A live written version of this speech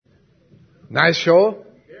Nice show.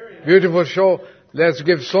 Beautiful show. Let's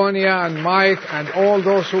give Sonia and Mike and all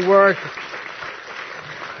those who work.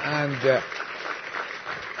 And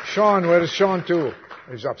Sean, where is Sean too?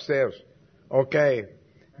 He's upstairs. Okay.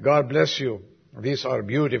 God bless you. These are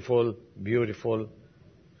beautiful, beautiful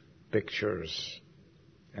pictures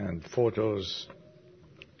and photos.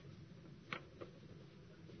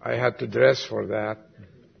 I had to dress for that,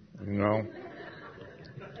 you know.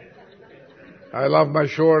 I love my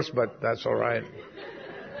shorts, but that's all right.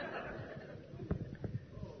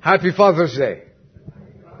 Happy Father's Day.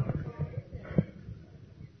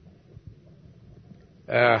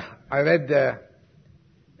 I read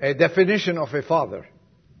a definition of a father.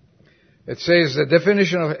 It says the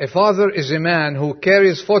definition of a father is a man who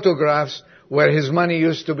carries photographs where his money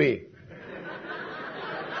used to be.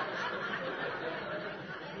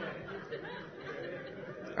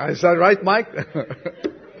 Is that right, Mike?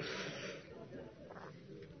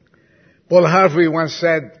 Paul Harvey once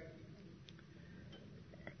said,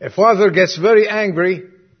 a father gets very angry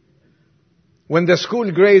when the school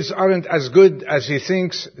grades aren't as good as he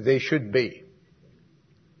thinks they should be.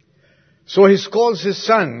 So he scolds his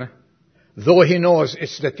son, though he knows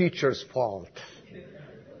it's the teacher's fault.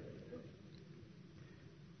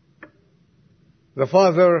 The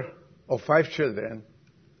father of 5 children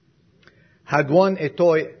had won a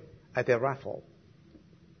toy at a raffle.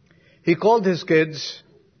 He called his kids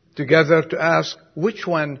together to ask which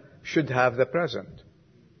one should have the present.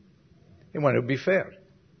 He wanted to be fair.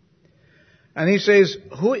 And he says,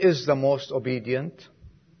 who is the most obedient?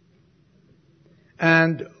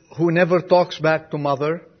 And who never talks back to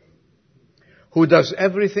mother? Who does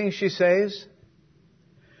everything she says?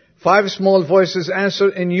 5 small voices answer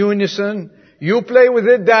in unison, you play with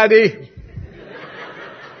it, Daddy.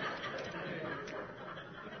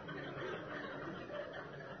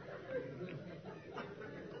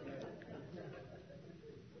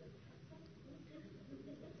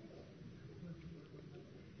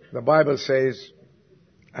 The Bible says,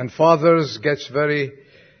 and fathers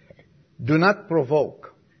do not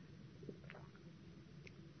provoke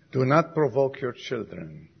your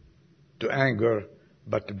children to anger,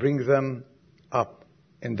 but to bring them up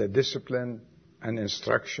in the discipline and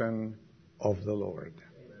instruction of the Lord.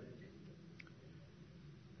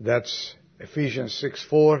 That's Ephesians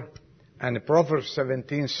 6:4. And in Proverbs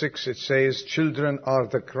 17:6 it says, children are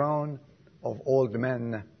the crown of old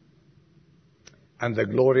men, and the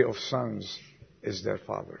glory of sons is their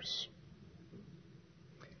fathers.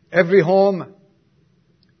 Every home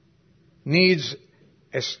needs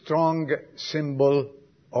a strong symbol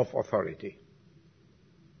of authority.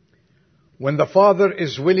 When the father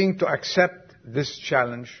is willing to accept this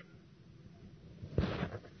challenge,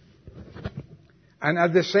 and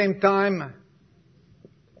at the same time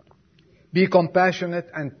be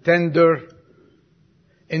compassionate and tender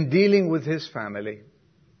in dealing with his family,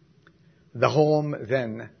 the home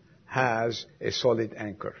then has a solid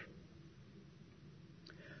anchor.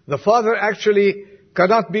 The father actually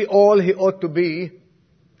cannot be all he ought to be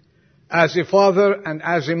as a father and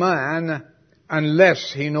as a man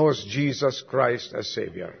unless he knows Jesus Christ as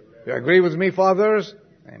Savior. You agree with me, fathers?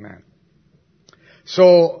 Amen.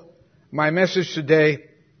 So, my message today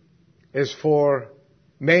is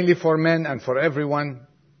mainly for men and for everyone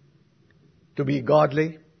to be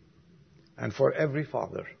godly, and for every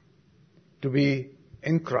father to be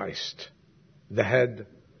in Christ, the head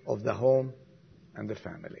of the home and the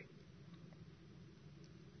family.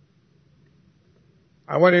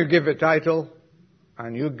 I want to give a title,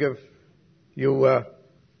 and you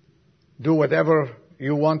do whatever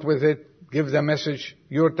you want with it. Give the message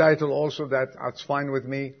your title also. That's fine with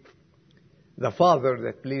me. The Father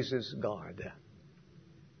that pleases God.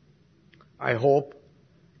 I hope.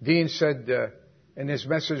 Dean said in his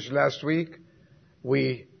message last week,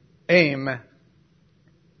 we aim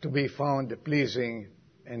to be found pleasing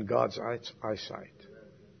in God's eyesight.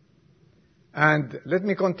 And let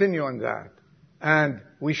me continue on that. And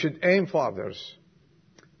we should aim, fathers,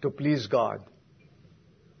 to please God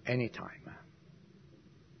anytime.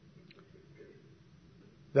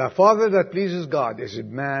 The father that pleases God is a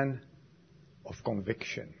man of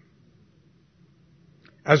conviction.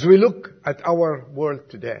 As we look at our world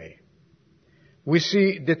today, we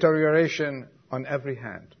see deterioration on every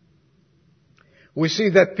hand. We see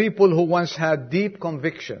that people who once had deep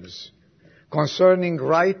convictions concerning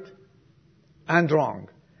right and wrong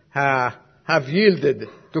have yielded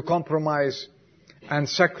to compromise and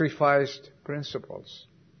sacrificed principles.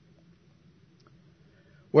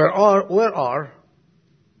 Where are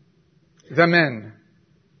the men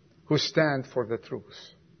who stand for the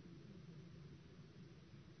truth?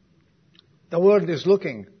 The world is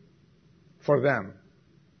looking for them.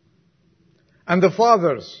 And the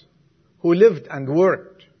fathers who lived and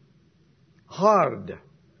worked hard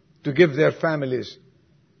to give their families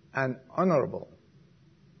an honorable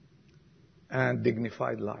and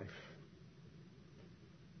dignified life.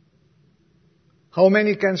 How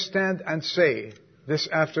many can stand and say this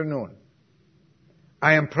afternoon,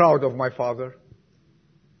 I am proud of my father?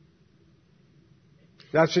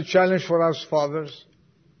 That's a challenge for us fathers.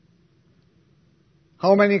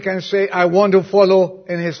 How many can say, I want to follow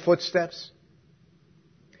in his footsteps?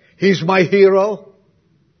 He's my hero.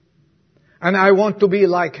 And I want to be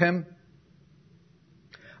like him.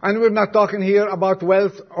 And we're not talking here about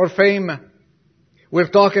wealth or fame. We're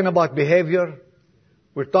talking about behavior.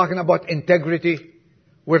 We're talking about integrity.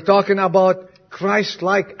 We're talking about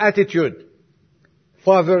Christ-like attitude.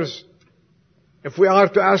 Fathers, if we are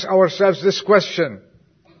to ask ourselves this question,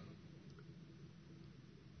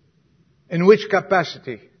 in which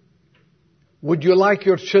capacity would you like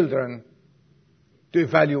your children to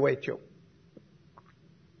evaluate you?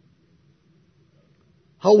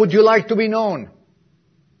 How would you like to be known?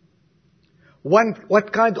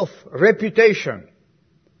 What kind of reputation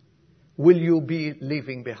will you be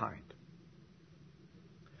leaving behind?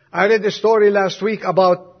 I read a story last week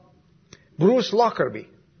about Bruce Lockerbie.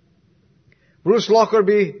 Bruce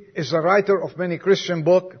Lockerbie is a writer of many Christian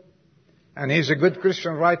books, and he's a good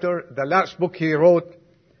Christian writer. The last book he wrote,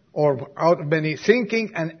 or out of many,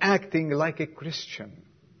 Thinking and Acting Like a Christian.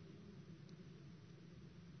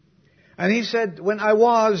 And he said, when I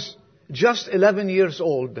was just 11 years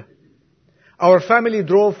old, our family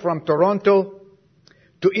drove from Toronto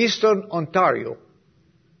to eastern Ontario,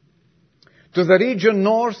 to the region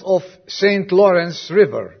north of St. Lawrence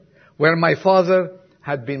River, where my father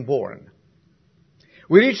had been born.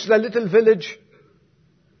 We reached the little village,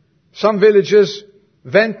 some villages,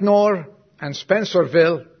 Ventnor and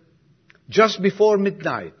Spencerville, just before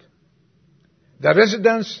midnight. The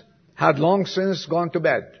residents had long since gone to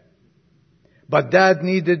bed, but Dad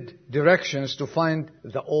needed directions to find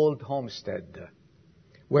the old homestead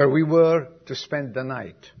where we were to spend the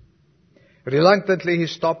night. Reluctantly, he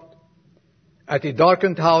stopped at a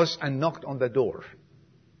darkened house and knocked on the door.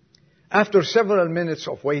 After several minutes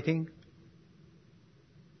of waiting,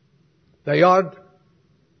 the yard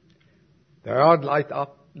light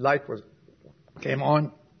came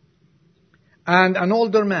on, and an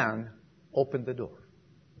older man opened the door.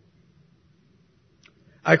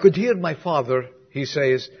 I could hear my father, he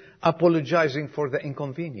says, apologizing for the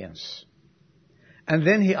inconvenience. And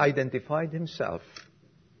then he identified himself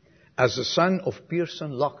as the son of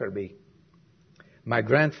Pearson Lockerbie, my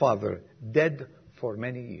grandfather, dead for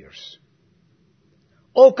many years.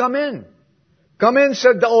 Oh, come in. Come in,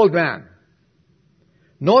 said the old man.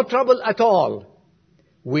 No trouble at all.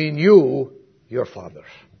 We knew your father.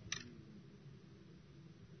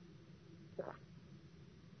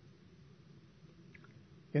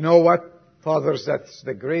 You know what, fathers, that's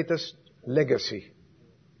the greatest legacy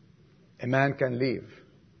a man can leave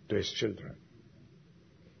to his children.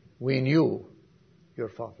 We knew your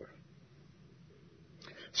father.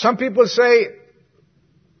 Some people say,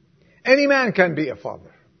 any man can be a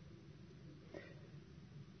father.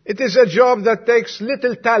 It is a job that takes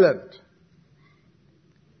little talent.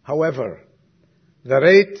 However, the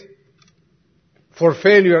rate for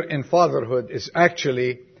failure in fatherhood is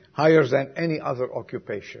actually higher than any other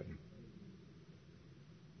occupation.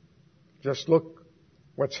 Just look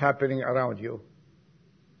what's happening around you.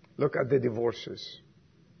 Look at the divorces.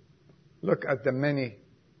 Look at the many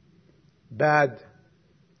bad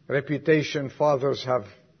reputation fathers have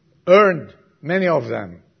earned, many of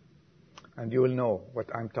them. And you will know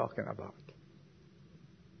what I'm talking about.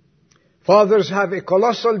 Fathers have a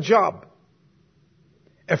colossal job,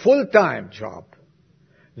 a full-time job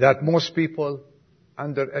that most people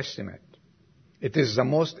underestimate. It is the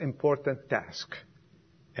most important task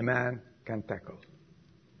a man can tackle.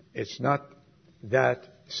 It's not that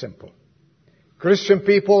simple. Christian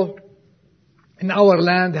people in our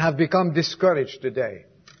land have become discouraged today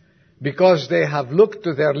because they have looked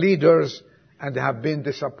to their leaders and have been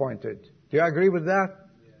disappointed. Do you agree with that?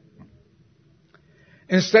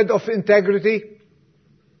 Instead of integrity,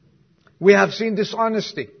 we have seen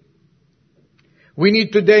dishonesty. We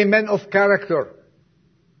need today men of character,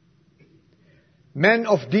 men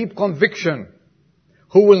of deep conviction,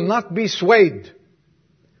 who will not be swayed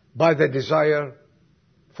by the desire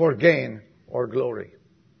for gain or glory.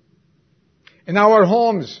 In our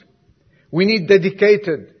homes, we need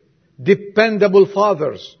dedicated, dependable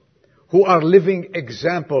fathers who are living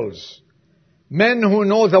examples. Men who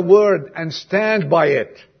know the word and stand by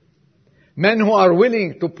it. Men who are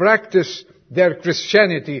willing to practice their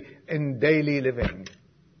Christianity in daily living.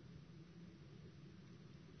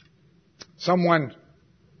 Someone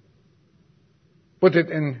put it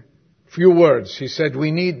in few words. He said,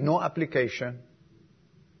 we need no application.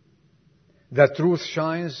 The truth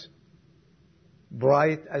shines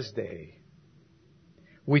bright as day.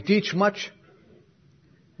 We teach much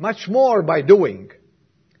more by doing,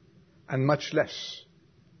 and much less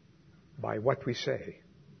by what we say.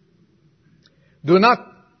 Do not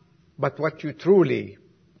but what you truly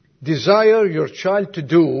desire your child to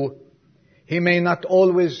do. He may not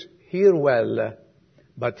always hear well,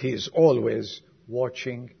 but he is always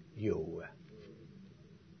watching you.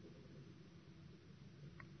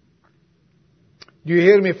 Do you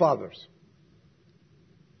hear me, fathers?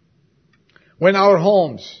 When our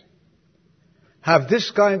homes have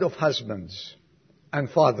this kind of husbands and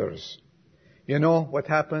fathers, you know what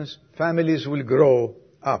happens? Families will grow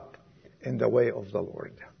up in the way of the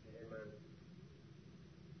Lord.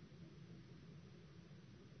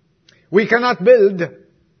 We cannot build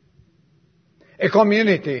a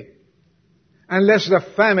community unless the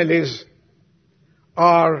families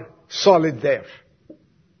are solid there.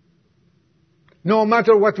 No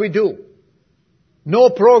matter what we do, no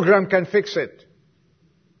program can fix it.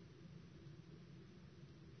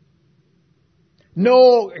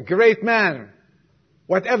 No great man,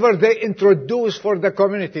 whatever they introduce for the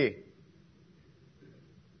community,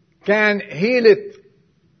 can heal it.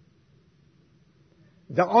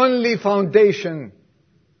 The only foundation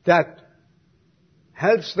that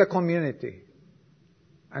helps the community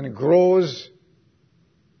and grows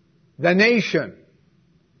the nation,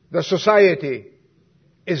 the society,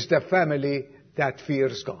 is the family that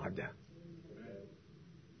fears God.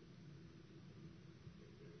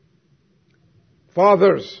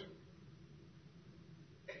 Fathers,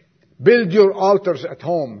 build your altars at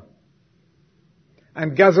home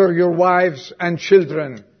and gather your wives and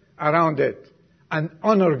children around it and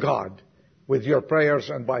honor God with your prayers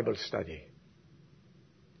and Bible study.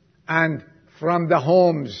 And from the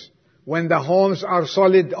homes, when the homes are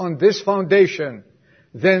solid on this foundation,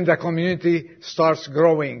 then the community starts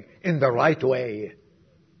growing in the right way.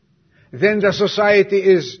 Then the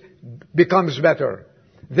society becomes better.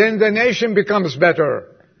 Then the nation becomes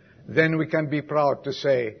better. Then we can be proud to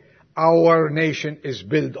say, our nation is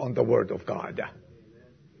built on the Word of God.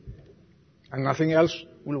 And nothing else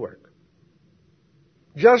will work.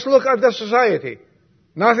 Just look at the society.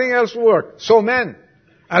 Nothing else will work. So men,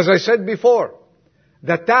 as I said before,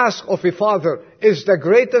 the task of a father is the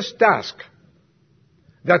greatest task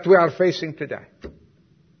that we are facing today.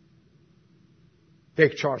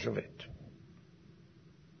 Take charge of it.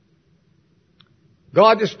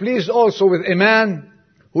 God is pleased also with a man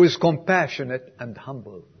who is compassionate and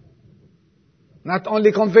humble. Not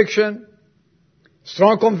only conviction.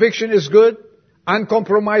 Strong conviction is good.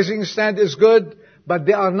 Uncompromising stand is good. But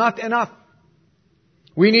they are not enough.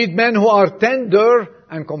 We need men who are tender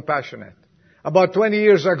and compassionate. About 20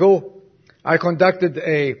 years ago, I conducted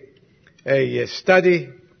a study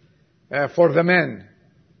for the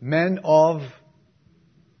men of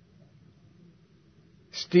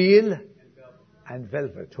steel and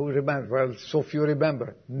velvet. Who remember? Well, so few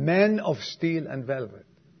remember. Men of steel and velvet.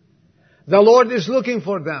 The Lord is looking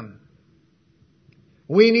for them.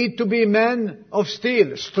 We need to be men of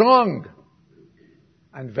steel, strong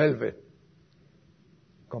and velvet,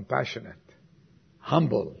 compassionate,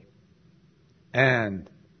 humble, and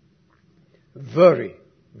very,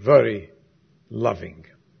 very loving.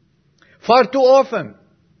 Far too often,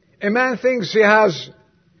 a man thinks he has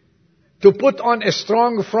to put on a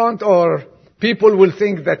strong front, or people will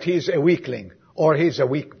think that he's a weakling or he's a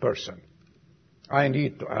weak person. I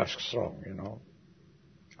need to act strong,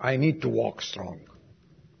 I need to walk strong.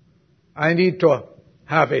 I need to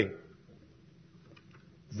have a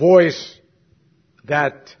voice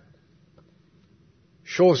that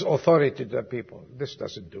shows authority to the people. This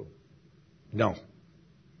doesn't do. No.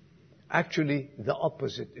 Actually, the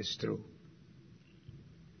opposite is true.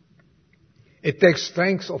 It takes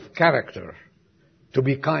strength of character to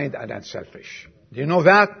be kind and unselfish. Do you know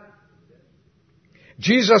that?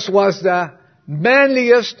 Jesus was the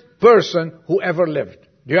manliest person who ever lived.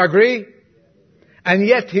 Do you agree? And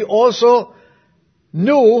yet he also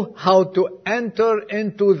knew how to enter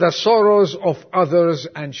into the sorrows of others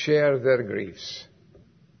and share their griefs.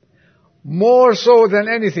 More so than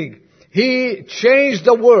anything, he changed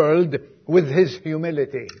the world with his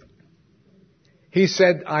humility. He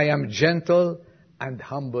said, I am gentle and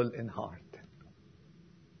humble in heart.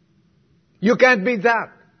 You can't beat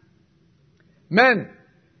that. Men,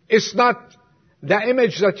 it's not the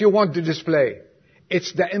image that you want to display.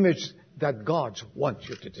 It's the image that God wants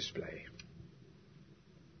you to display.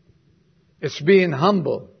 It's being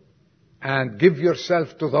humble and give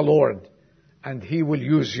yourself to the Lord, and He will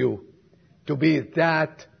use you to be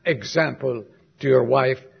that example to your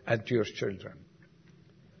wife and to your children.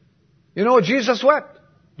 You know, Jesus wept.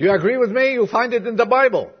 Do you agree with me? You find it in the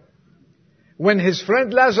Bible. When his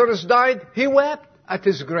friend Lazarus died, he wept at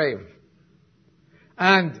his grave.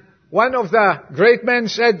 And one of the great men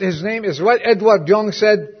said, his name is Edward Young,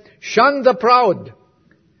 said, "Shun the proud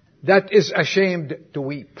that is ashamed to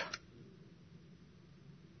weep."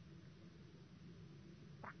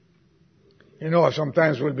 You know,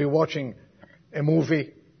 sometimes we'll be watching a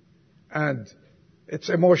movie and it's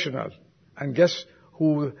emotional. And guess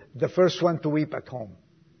who the first one to weep at home?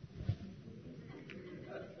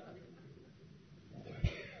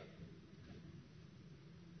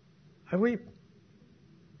 I weep.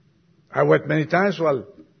 I wept many times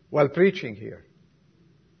while preaching here.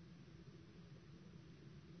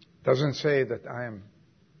 Doesn't say that I am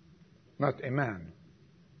not a man.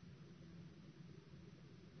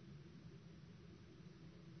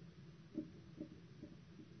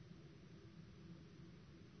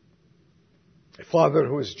 A father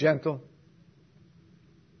who is gentle,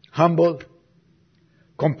 humble,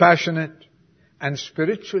 compassionate, and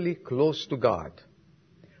spiritually close to God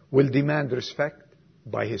will demand respect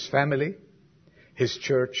by his family, his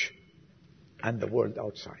church, and the world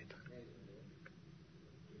outside.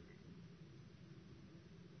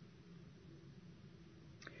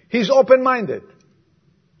 He's open-minded.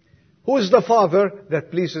 Who is the father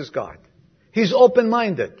that pleases God? He's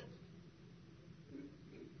open-minded.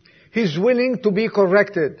 He's willing to be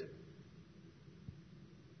corrected.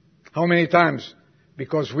 How many times,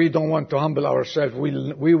 because we don't want to humble ourselves,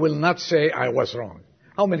 we will not say, "I was wrong"?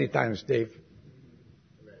 How many times, Dave?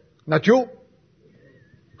 Not you?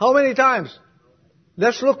 How many times?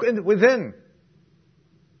 Let's look within.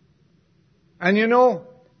 And you know,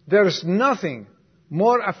 there's nothing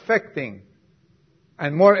more affecting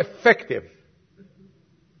and more effective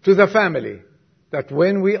to the family that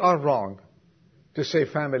when we are wrong, to say,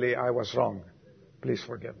 "Family, I was wrong. Please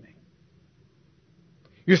forgive me."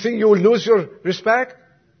 You think you will lose your respect?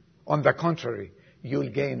 On the contrary, you'll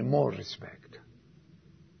gain more respect.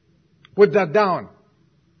 Put that down.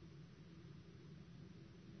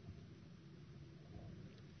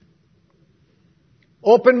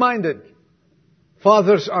 Open-minded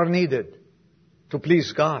fathers are needed to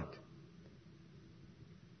please God.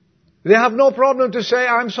 They have no problem to say,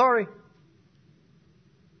 "I'm sorry."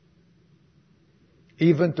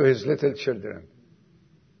 Even to his little children.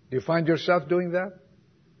 Do you find yourself doing that?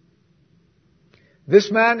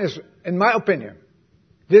 This man, in my opinion,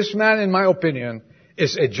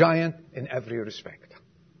 is a giant in every respect.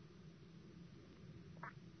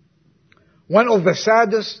 One of the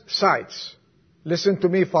saddest sights, listen to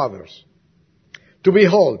me, fathers, to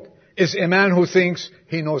behold, is a man who thinks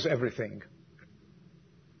he knows everything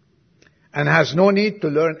and has no need to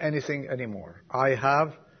learn anything anymore. I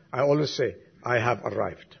always say, I have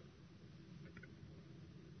arrived.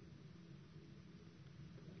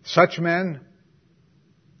 Such men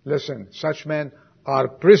are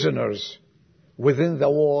prisoners within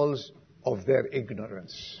the walls of their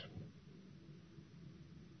ignorance.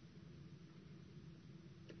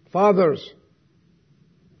 Fathers,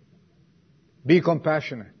 be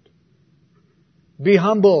compassionate. Be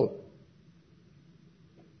humble.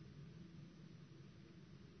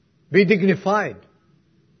 Be dignified.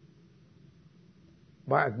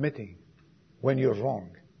 By admitting when you're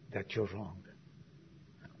wrong, that you're wrong.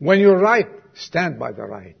 When you're right, stand by the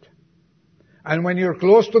right. And when you're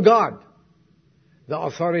close to God, the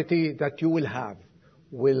authority that you will have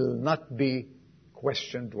will not be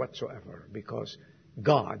questioned whatsoever, because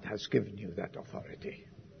God has given you that authority.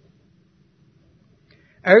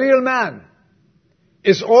 A real man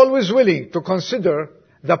is always willing to consider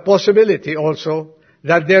the possibility also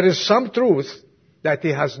that there is some truth that he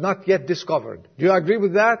has not yet discovered. Do you agree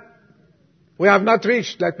with that? We have not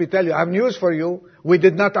reached, let me tell you. I have news for you. We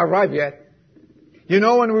did not arrive yet. You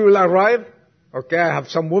know when we will arrive? Okay, I have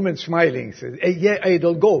some women smiling. Says, "Hey, yeah,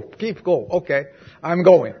 Adel, go. Keep go." Okay, I'm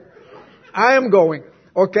going. I am going.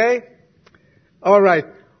 Okay? All right.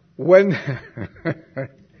 When...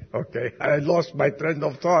 okay, I lost my train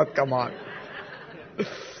of thought. Come on.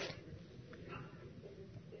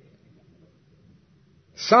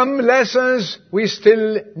 Some lessons we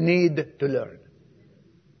still need to learn.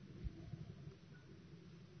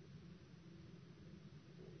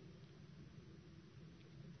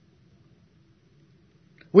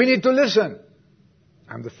 We need to listen.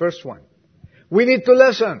 I'm the first one. We need to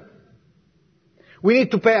listen. We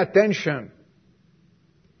need to pay attention.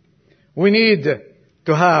 We need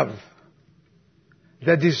to have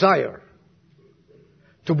the desire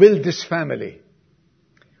to build this family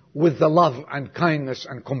with the love and kindness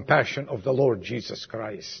and compassion of the Lord Jesus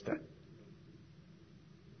Christ.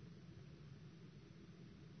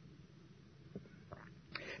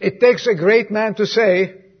 It takes a great man to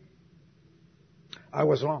say, I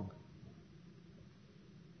was wrong.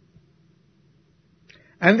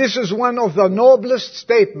 And this is one of the noblest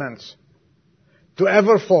statements to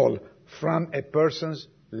ever fall from a person's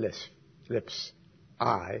lips.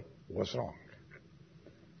 I was wrong.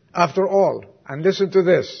 After all, and listen to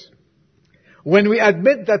this, when we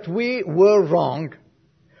admit that we were wrong,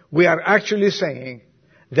 we are actually saying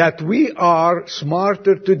that we are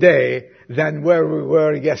smarter today than where we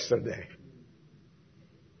were yesterday.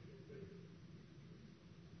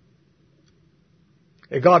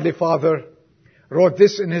 A godly father wrote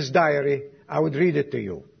this in his diary. I would read it to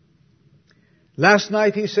you. Last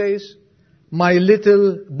night, he says, my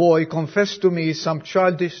little boy confessed to me some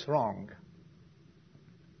childish wrong.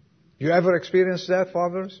 You ever experienced that,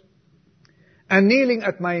 fathers? And kneeling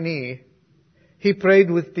at my knee, he prayed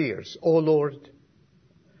with tears, "Oh Lord,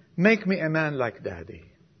 make me a man like Daddy.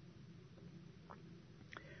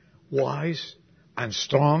 Wise and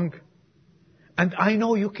strong, and I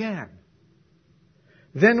know you can."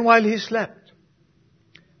 Then while he slept,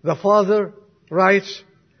 the father writes,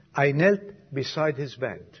 I knelt beside his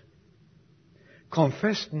bed,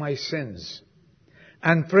 confessed my sins,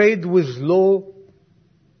 and prayed with low,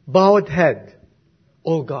 bowed head,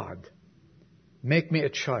 "Oh God, make me a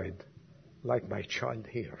child like my child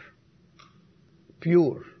here.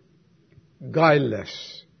 Pure,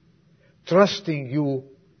 guileless, trusting you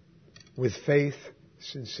with faith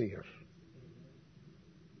sincere."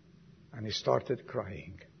 And he started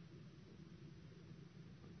crying.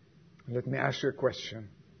 Let me ask you a question.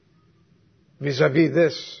 Vis-a-vis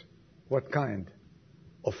this, what kind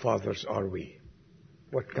of fathers are we?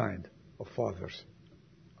 What kind of fathers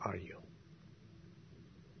are you?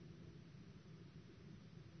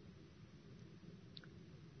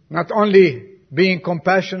 Not only being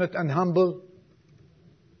compassionate and humble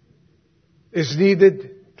is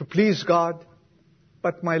needed to please God,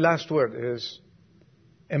 but my last word is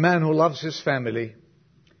a man who loves his family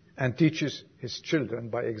and teaches his children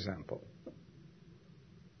by example.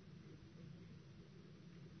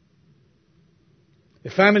 A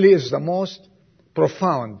family is the most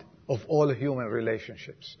profound of all human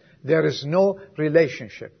relationships. There is no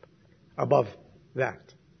relationship above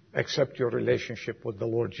that except your relationship with the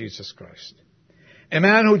Lord Jesus Christ. A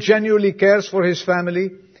man who genuinely cares for his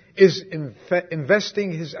family is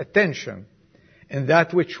investing his attention in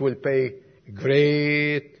that which will pay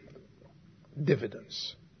great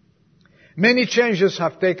dividends. Many changes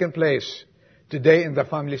have taken place today in the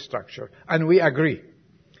family structure, and we agree.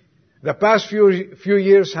 The past few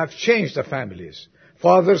years have changed the families.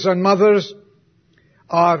 Fathers and mothers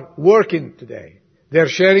are working today. They're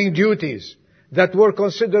sharing duties that were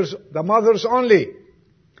considered the mothers only.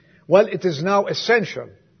 Well, it is now essential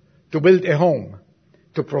to build a home,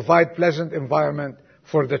 to provide pleasant environment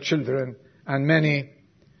for the children, and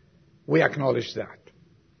we acknowledge that.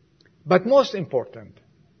 But most important,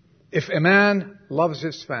 if a man loves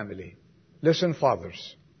his family, listen,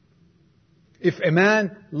 fathers, if a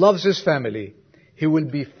man loves his family, he will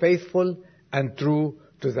be faithful and true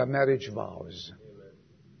to the marriage vows.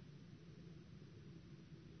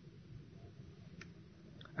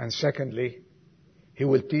 And secondly, he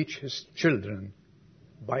will teach his children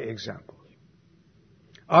by example.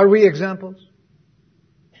 Are we examples?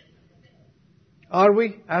 Are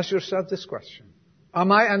we? Ask yourself this question.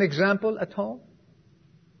 Am I an example at home?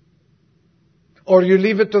 Or you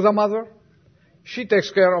leave it to the mother? She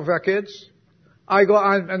takes care of her kids. I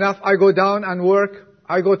go down and work.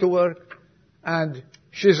 I go to work. And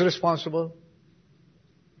she's responsible.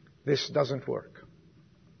 This doesn't work.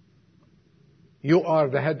 You are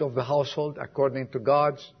the head of the household according to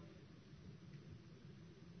God's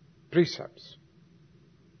precepts.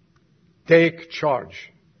 Take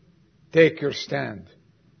charge. Take your stand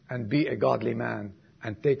and be a godly man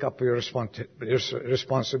and take up your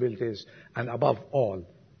responsibilities, and above all,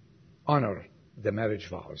 honor the marriage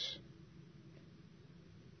vows.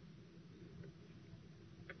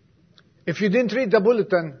 If you didn't read the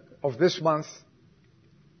bulletin of this month,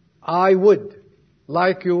 I would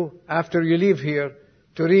like you, after you leave here,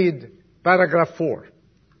 to read paragraph 4.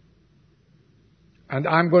 And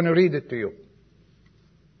I'm going to read it to you.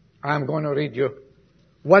 I'm going to read you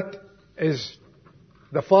what is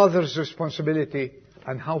the father's responsibility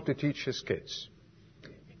and how to teach his kids.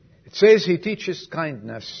 It says he teaches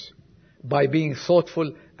kindness by being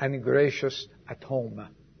thoughtful and gracious at home.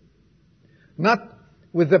 Not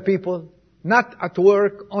with the people, not at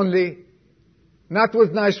work only, not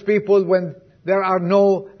with nice people when there are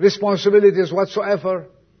no responsibilities whatsoever,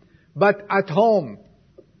 but at home,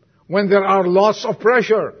 when there are lots of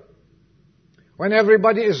pressure, when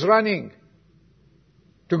everybody is running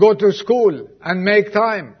to go to school and make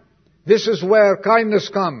time. This is where kindness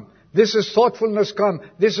comes. This is thoughtfulness comes.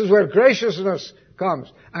 This is where graciousness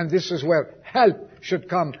comes. And this is where help should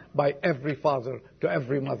come by every father to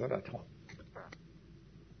every mother at home.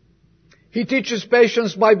 He teaches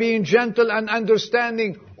patience by being gentle and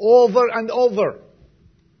understanding over and over.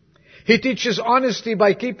 He teaches honesty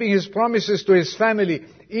by keeping his promises to his family,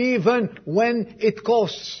 even when it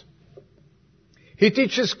costs. He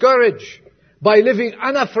teaches courage by living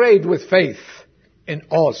unafraid with faith in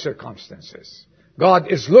all circumstances.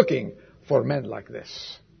 God is looking for men like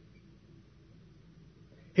this.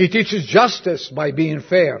 He teaches justice by being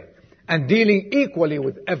fair and dealing equally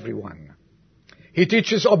with everyone. He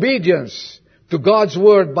teaches obedience to God's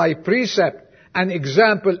word by precept and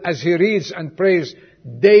example as he reads and prays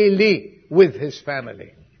daily with his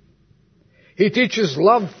family. He teaches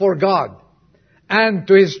love for God and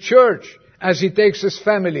to his church as he takes his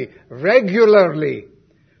family regularly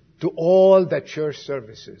to all the church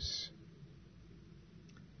services.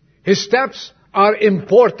 His steps are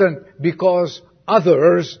important because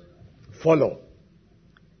others follow.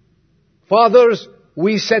 Fathers,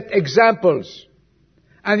 we set examples.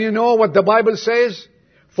 And you know what the Bible says?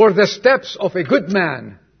 For the steps of a good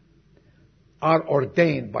man are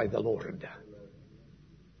ordained by the Lord.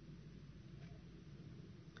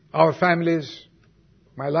 Our families,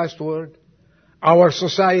 my last word, our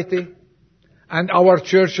society and our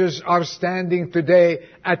churches are standing today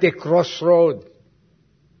at a crossroad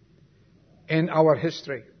in our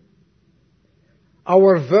history.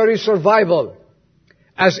 Our very survival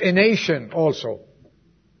as a nation also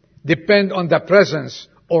depend on the presence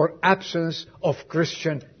or absence of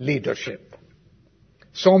Christian leadership.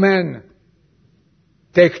 So men,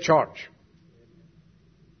 take charge.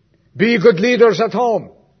 Be good leaders at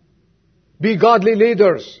home. Be godly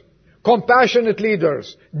leaders, compassionate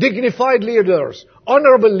leaders, dignified leaders,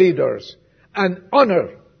 honorable leaders, and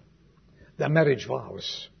honor the marriage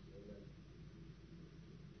vows.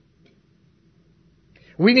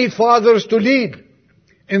 We need fathers to lead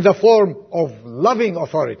in the form of loving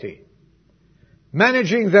authority,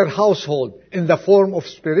 managing their household in the form of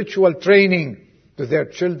spiritual training to their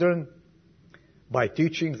children by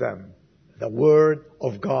teaching them the Word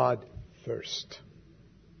of God first.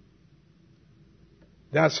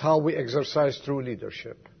 That's how we exercise true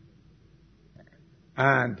leadership.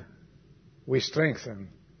 And we strengthen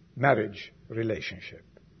marriage relationship.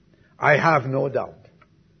 I have no doubt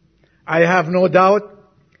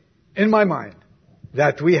in my mind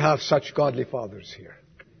that we have such godly fathers here.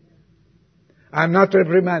 I'm not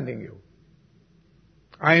reprimanding you.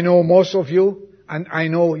 I know most of you, and I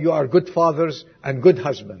know you are good fathers and good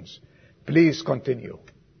husbands. Please continue.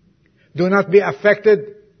 Do not be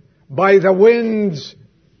affected by the winds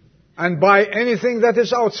and by anything that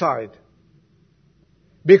is outside.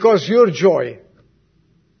 Because your joy,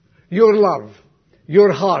 your love,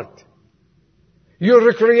 your heart, your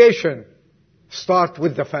recreation start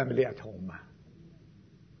with the family at home.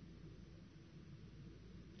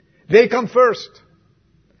 They come first,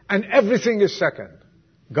 and everything is second.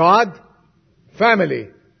 God,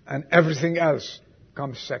 family, and everything else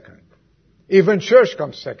comes second. Even church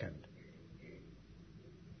comes second.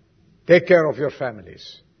 Take care of your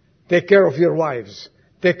families. Take care of your wives.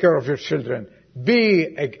 Take care of your children.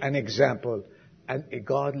 Be an example, and a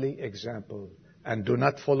godly example, and do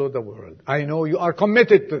not follow the world. I know you are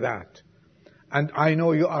committed to that, and I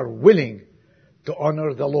know you are willing to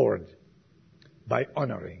honor the Lord by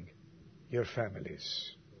honoring your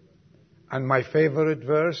families. And my favorite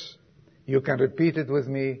verse, you can repeat it with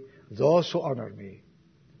me, those who honor me,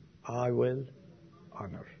 I will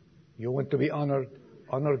honor. You want to be honored?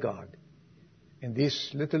 Honor God. In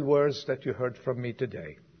these little words that you heard from me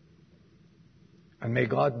today. And may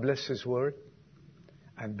God bless His word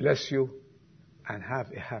and bless you and have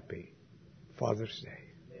a happy Father's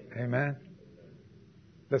Day. Amen.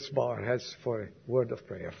 Let's bow our heads for a word of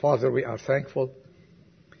prayer. Father, we are thankful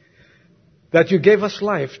that you gave us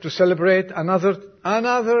life to celebrate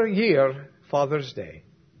another year, Father's Day.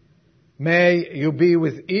 May you be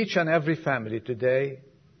with each and every family today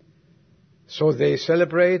so they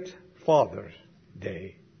celebrate Father's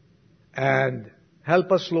Day. And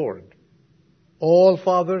help us, Lord, all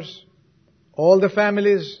fathers, all the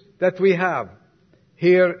families that we have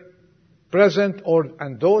here present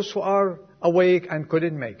and those who are awake and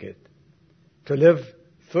couldn't make it, to live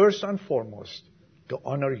first and foremost to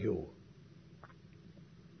honor you,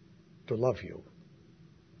 to love you,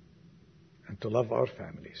 and to love our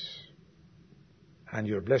families. And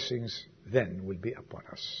your blessings then will be upon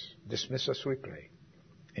us. Dismiss us, we pray.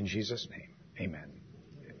 In Jesus' name, amen.